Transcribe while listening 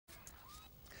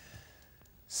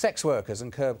Sex workers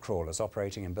and curb crawlers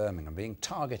operating in Birmingham being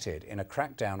targeted in a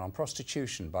crackdown on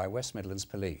prostitution by West Midlands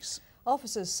Police.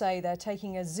 Officers say they're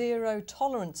taking a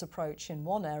zero-tolerance approach in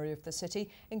one area of the city,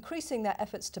 increasing their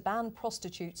efforts to ban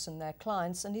prostitutes and their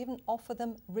clients and even offer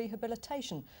them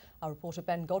rehabilitation. Our reporter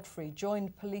Ben Godfrey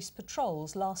joined police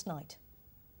patrols last night.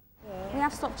 We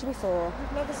have stopped you before.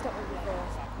 We've never stopped you before.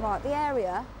 Right, the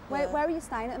area. Where are you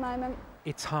staying at the moment?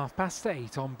 It's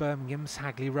 8:30 on Birmingham's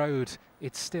Hagley Road.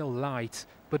 It's still light,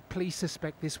 but police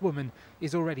suspect this woman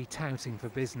is already touting for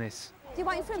business. You're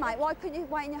waiting for a mate. Why couldn't you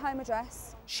wait in your home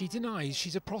address? She denies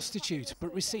she's a prostitute,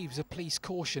 but receives a police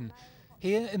caution.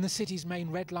 Here in the city's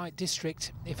main red light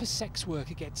district, if a sex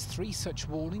worker gets 3 such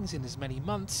warnings in as many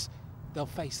months, they'll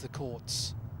face the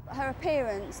courts. Her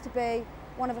appearance to be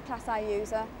one of a Class A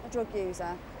user, a drug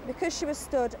user, because she was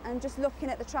stood and just looking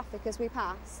at the traffic as we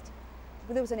passed,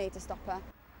 there was a need to stop her.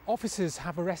 Officers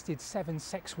have arrested 7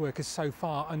 sex workers so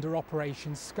far under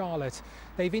Operation Scarlet.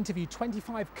 They've interviewed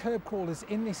 25 curb crawlers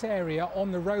in this area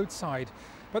on the roadside.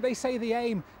 But they say the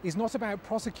aim is not about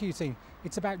prosecuting,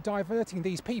 it's about diverting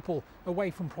these people away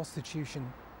from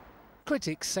prostitution.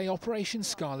 Critics say Operation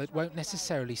Scarlet won't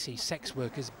necessarily see sex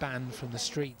workers banned from the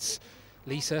streets.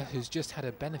 Lisa, who's just had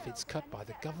her benefits cut by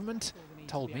the government,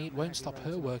 told me it won't stop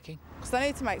her working. Because they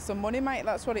need to make some money, mate,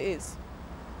 that's what it is.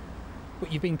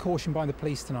 But you've been cautioned by the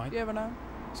police tonight? Yeah, I know.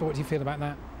 So what do you feel about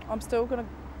that? I'm still going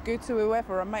to go to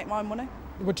whoever and make my money.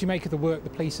 What do you make of the work the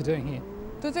police are doing here?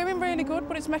 They're doing really good,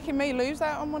 but it's making me lose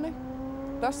out on money.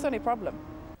 That's the only problem.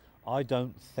 I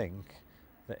don't think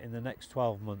that in the next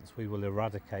 12 months we will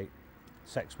eradicate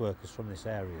sex workers from this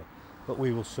area, but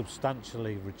we will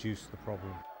substantially reduce the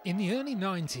problem. In the early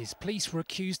 90s, police were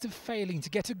accused of failing to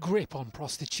get a grip on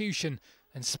prostitution,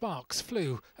 and sparks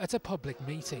flew at a public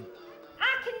meeting.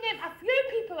 I can name a few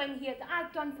people in here that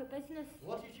I've done for business.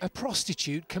 A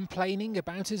prostitute complaining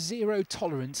about a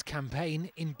zero-tolerance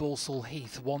campaign in Balsall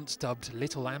Heath, once dubbed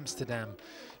Little Amsterdam.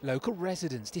 Local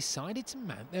residents decided to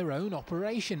mount their own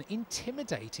operation,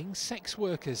 intimidating sex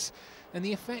workers. And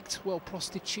the effect? Well,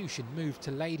 prostitution moved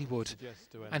to Ladywood.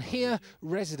 And here,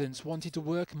 residents wanted to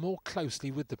work more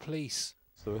closely with the police.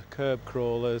 So the curb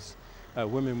crawlers,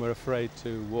 women were afraid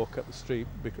to walk up the street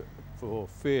for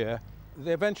fear.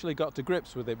 They eventually got to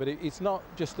grips with it, but it's not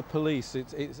just the police,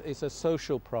 it's a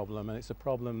social problem, and it's a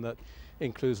problem that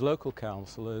includes local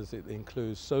councillors, it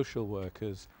includes social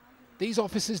workers. These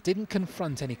officers didn't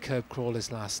confront any curb crawlers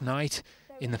last night.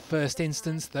 In the first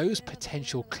instance, those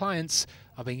potential clients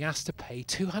are being asked to pay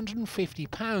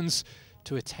 £250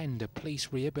 to attend a police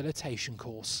rehabilitation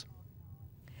course.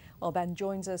 Well, Ben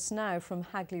joins us now from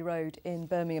Hagley Road in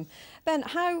Birmingham. Ben,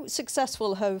 how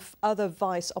successful have other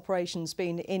vice operations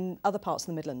been in other parts of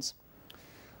the Midlands?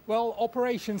 Well,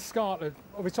 Operation Scarlet,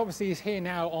 which obviously is here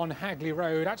now on Hagley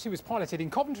Road, actually was piloted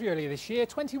in Coventry earlier this year.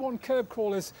 21 curb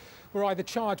crawlers were either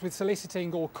charged with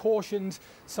soliciting or cautioned.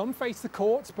 Some faced the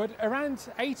courts, but around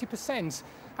 80%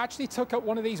 actually took up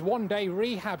one of these one-day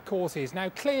rehab courses. Now,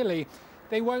 clearly,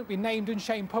 they won't be named and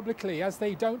shamed publicly as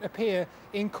they don't appear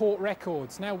in court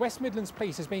records. Now, West Midlands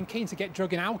Police has been keen to get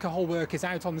drug and alcohol workers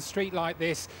out on the street like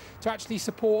this to actually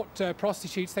support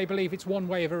prostitutes. They believe it's one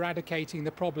way of eradicating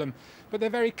the problem. But they're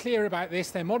very clear about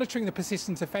this. They're monitoring the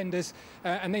persistent offenders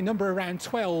and they number around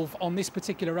 12 on this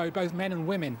particular road, both men and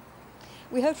women.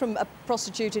 We heard from a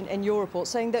prostitute in your report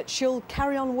saying that she'll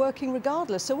carry on working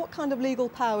regardless. So what kind of legal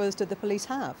powers do the police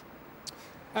have?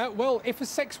 Well, if a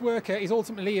sex worker is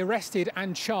ultimately arrested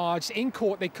and charged in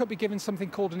court, they could be given something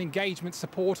called an engagement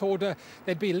support order.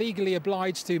 They'd be legally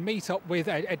obliged to meet up with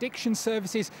addiction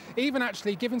services, even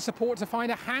actually given support to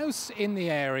find a house in the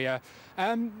area.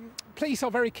 Police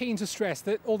are very keen to stress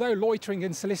that although loitering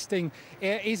and soliciting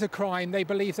is a crime, they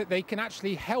believe that they can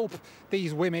actually help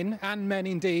these women and men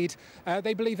indeed.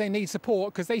 They believe they need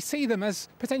support because they see them as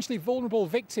potentially vulnerable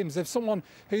victims of someone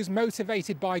who's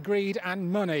motivated by greed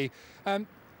and money.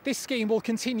 This scheme will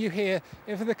continue here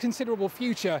for the considerable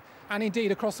future and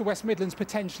indeed across the West Midlands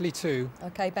potentially too.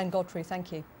 OK, Ben Godfrey,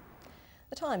 thank you.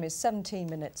 The time is 17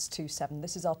 minutes to 7.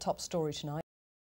 This is our top story tonight.